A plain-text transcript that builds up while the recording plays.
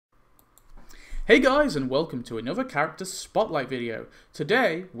Hey guys, and welcome to another character spotlight video.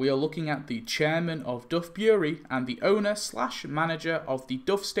 Today we are looking at the chairman of Duff Brewery and the owner/manager of the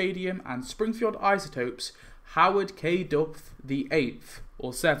Duff Stadium and Springfield Isotopes, Howard K. Duff the 8th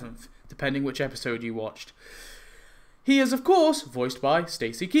or 7th, depending which episode you watched. He is of course voiced by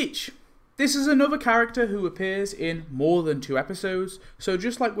Stacy Keach. This is another character who appears in more than 2 episodes, so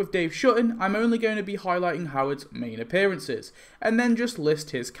just like with Dave Shutton, I'm only going to be highlighting Howard's main appearances, and then just list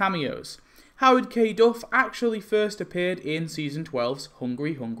his cameos. Howard K. Duff actually first appeared in Season 12's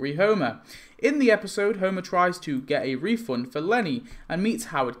Hungry Hungry Homer. In the episode, Homer tries to get a refund for Lenny and meets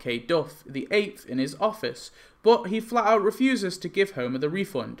Howard K. Duff, the 8th, in his office, but he flat out refuses to give Homer the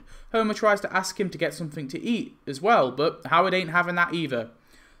refund. Homer tries to ask him to get something to eat as well, but Howard ain't having that either.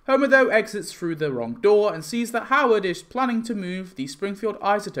 Homer though exits through the wrong door and sees that Howard is planning to move the Springfield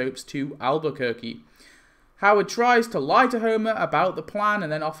Isotopes to Albuquerque. Howard tries to lie to Homer about the plan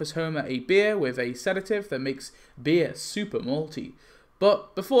and then offers Homer a beer with a sedative that makes beer super malty.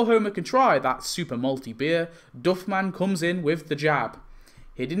 But before Homer can try that super malty beer, Duffman comes in with the jab.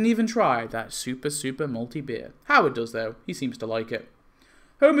 He didn't even try that super malty beer. Howard does though, he seems to like it.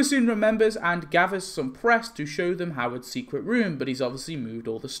 Homer soon remembers and gathers some press to show them Howard's secret room, but he's obviously moved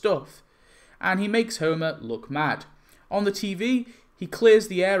all the stuff. And he makes Homer look mad. On the TV, he clears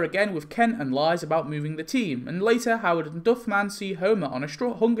the air again with Kent and lies about moving the team, and later Howard and Duffman see Homer on a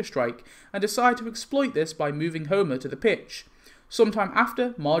hunger strike and decide to exploit this by moving Homer to the pitch. Sometime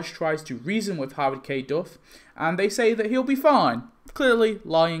after, Marge tries to reason with Howard K. Duff, and they say that he'll be fine, clearly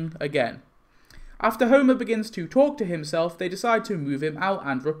lying again. After Homer begins to talk to himself, they decide to move him out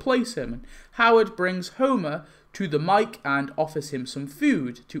and replace him, and Howard brings Homer to the mic and offers him some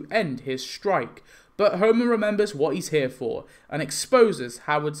food to end his strike. But Homer remembers what he's here for, and exposes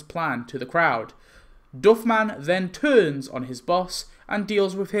Howard's plan to the crowd. Duffman then turns on his boss, and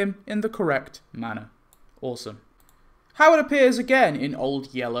deals with him in the correct manner. Awesome. Howard appears again in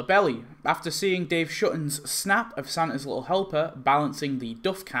Old Yeller Belly. After seeing Dave Shutton's snap of Santa's Little Helper balancing the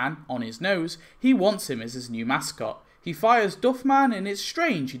Duff can on his nose, he wants him as his new mascot. He fires Duffman, and it's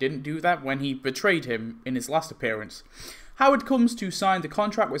strange he didn't do that when he betrayed him in his last appearance. Howard comes to sign the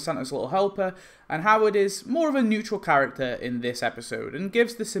contract with Santa's Little Helper, and Howard is more of a neutral character in this episode, and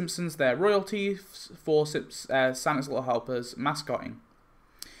gives the Simpsons their royalties for Santa's Little Helper's mascotting.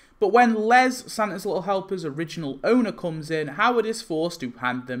 But when Les, Santa's Little Helper's original owner, comes in, Howard is forced to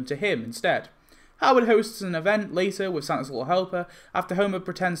hand them to him instead. Howard hosts an event later with Santa's Little Helper. After Homer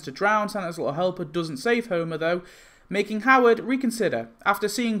pretends to drown, Santa's Little Helper doesn't save Homer though, making Howard reconsider. After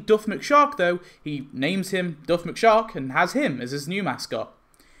seeing Duff McShark though, he names him Duff McShark and has him as his new mascot.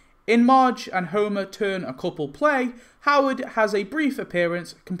 In Marge and Homer Turn a Couple Play, Howard has a brief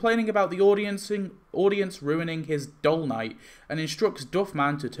appearance complaining about the audience ruining his doll night and instructs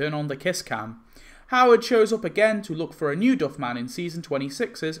Duffman to turn on the kiss cam. Howard shows up again to look for a new Duffman in Season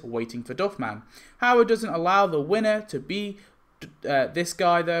 26's Waiting for Duffman. Howard doesn't allow the winner to be this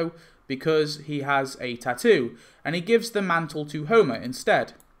guy though, because he has a tattoo, and he gives the mantle to Homer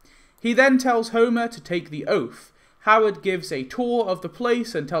instead. He then tells Homer to take the oath. Howard gives a tour of the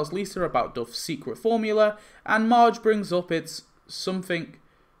place and tells Lisa about Duff's secret formula, and Marge brings up it's something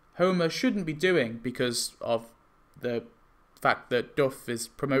Homer shouldn't be doing because of the fact that Duff is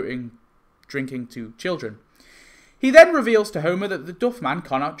promoting drinking to children. He then reveals to Homer that the Duffman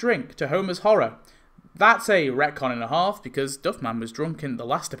cannot drink, to Homer's horror. That's a retcon and a half, because Duffman was drunk in the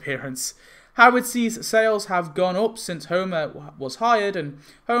last appearance. Howard sees sales have gone up since Homer was hired, and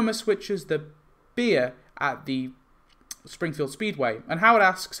Homer switches the beer at the Springfield Speedway, and Howard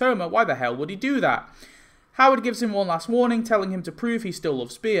asks Homer why the hell would he do that. Howard gives him one last warning, telling him to prove he still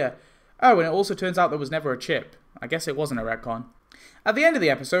loves beer. Oh, and it also turns out there was never a chip. I guess it wasn't a retcon. At the end of the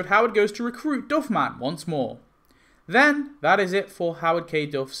episode, Howard goes to recruit Duffman once more. Then, that is it for Howard K.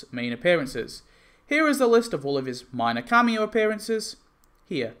 Duff's main appearances. Here is the list of all of his minor cameo appearances.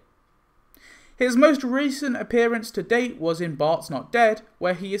 Here. His most recent appearance to date was in Bart's Not Dead,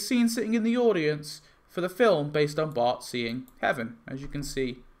 where he is seen sitting in the audience for the film based on Bart seeing heaven, as you can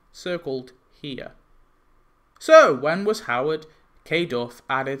see circled here. So, when was Howard K. Duff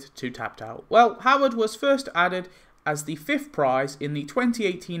added to Tapped Out? Well, Howard was first added as the 5th prize in the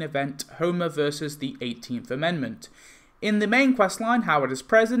 2018 event Homer vs. the 18th Amendment. In the main questline, Howard is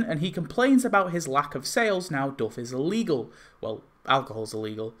present, and he complains about his lack of sales now Duff is illegal. Well, alcohol's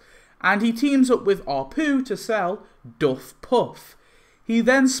illegal. And he teams up with Apu to sell Duff Puff. He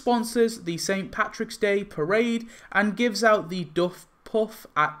then sponsors the St. Patrick's Day parade and gives out the Duff Puff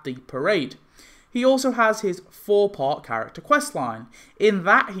at the parade. He also has his 4-part character questline. In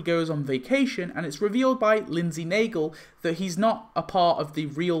that, he goes on vacation, and it's revealed by Lindsay Naegle that he's not a part of the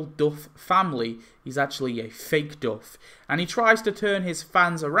real Duff family. He's actually a fake Duff, and he tries to turn his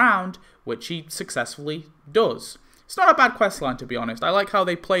fans around, which he successfully does. It's not a bad questline, to be honest. I like how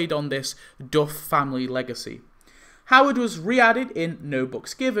they played on this Duff family legacy. Howard was re-added in No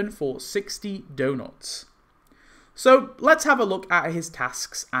Books Given for 60 donuts. So let's have a look at his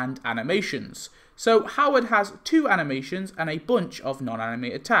tasks and animations. So Howard has 2 animations and a bunch of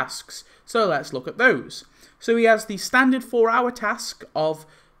non-animated tasks. So let's look at those. So he has the standard 4-hour tasks of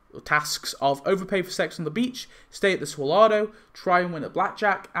overpay for sex on the beach, stay at the Swalado, try and win at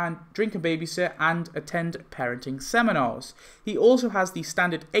blackjack, and drink and babysit, and attend parenting seminars. He also has the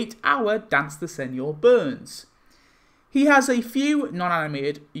standard 8-hour Dance the Senor Burns. He has a few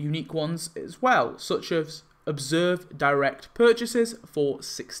non-animated unique ones as well, such as observe direct purchases for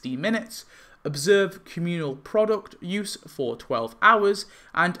 60 minutes, observe communal product use for 12 hours,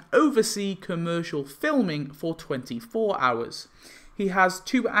 and oversee commercial filming for 24 hours. He has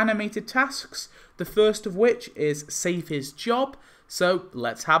 2 animated tasks, the first of which is save his job, so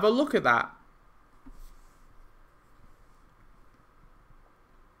let's have a look at that.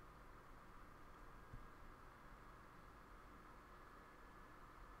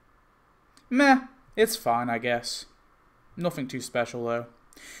 Meh, it's fine I guess. Nothing too special though.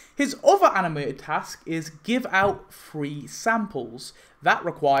 His other animated task is give out free samples. That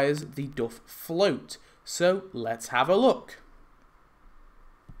requires the Duff float, so let's have a look.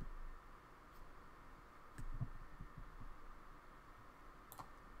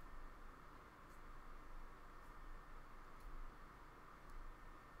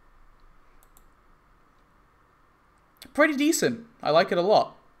 Pretty decent, I like it a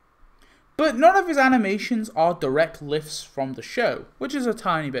lot. But none of his animations are direct lifts from the show, which is a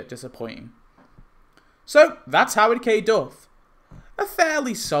tiny bit disappointing. So that's Howard K. Duff. A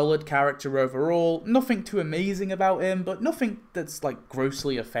fairly solid character overall, nothing too amazing about him, but nothing that's like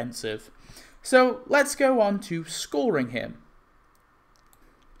grossly offensive. So let's go on to scoring him.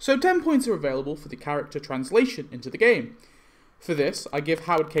 So 10 points are available for the character translation into the game. For this, I give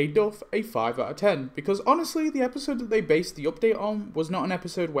Howard K. Duff a 5 out of 10, because honestly, the episode that they based the update on was not an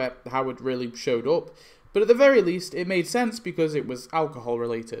episode where Howard really showed up, but at the very least, it made sense because it was alcohol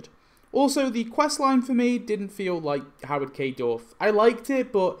related. Also, the questline for me didn't feel like Howard K. Duff. I liked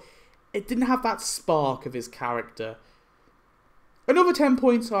it, but it didn't have that spark of his character. Another 10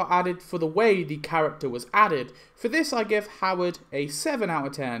 points are added for the way the character was added. For this, I give Howard a 7 out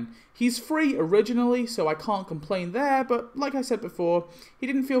of 10. He's free originally, so I can't complain there, but like I said before, he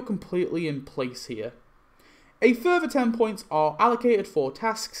didn't feel completely in place here. A further 10 points are allocated for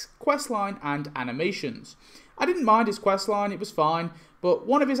tasks, questline, and animations. I didn't mind his questline, it was fine, but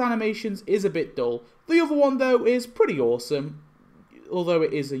one of his animations is a bit dull. The other one, though, is pretty awesome, although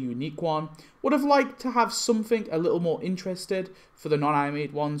it is a unique one. Would have liked to have something a little more interested for the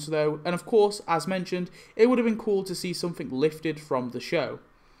non-animated ones though, and of course, as mentioned, it would have been cool to see something lifted from the show.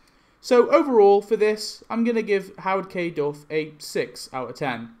 So overall, for this, I'm going to give Howard K. Duff a 6 out of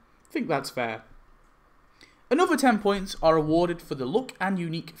 10. I think that's fair. Another 10 points are awarded for the look and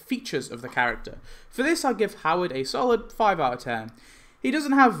unique features of the character. For this, I give Howard a solid 5 out of 10. He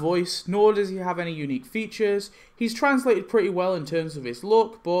doesn't have voice, nor does he have any unique features. He's translated pretty well in terms of his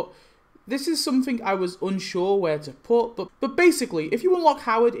look, but this is something I was unsure where to put. But basically, if you unlock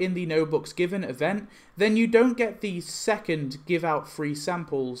Howard in the No Books Given event, then you don't get the second give out free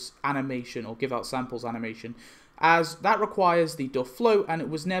samples animation, or give out samples animation, as that requires the Duff float and it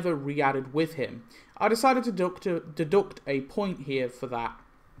was never re-added with him. I decided to deduct a point here for that.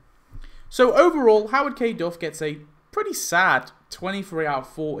 So overall, Howard K. Duff gets a pretty sad 23 out of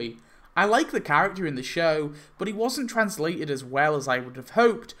 40. I like the character in the show, but he wasn't translated as well as I would have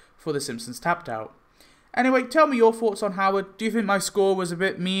hoped for The Simpsons Tapped Out. Anyway, tell me your thoughts on Howard. Do you think my score was a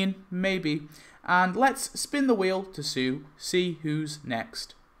bit mean? Maybe. And let's spin the wheel to see who's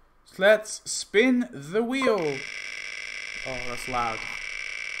next. Let's spin the wheel. Oh, that's loud.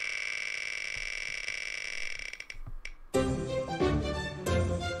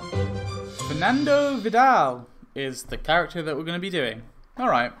 Fernando Vidal is the character that we're going to be doing.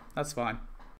 Alright, that's fine.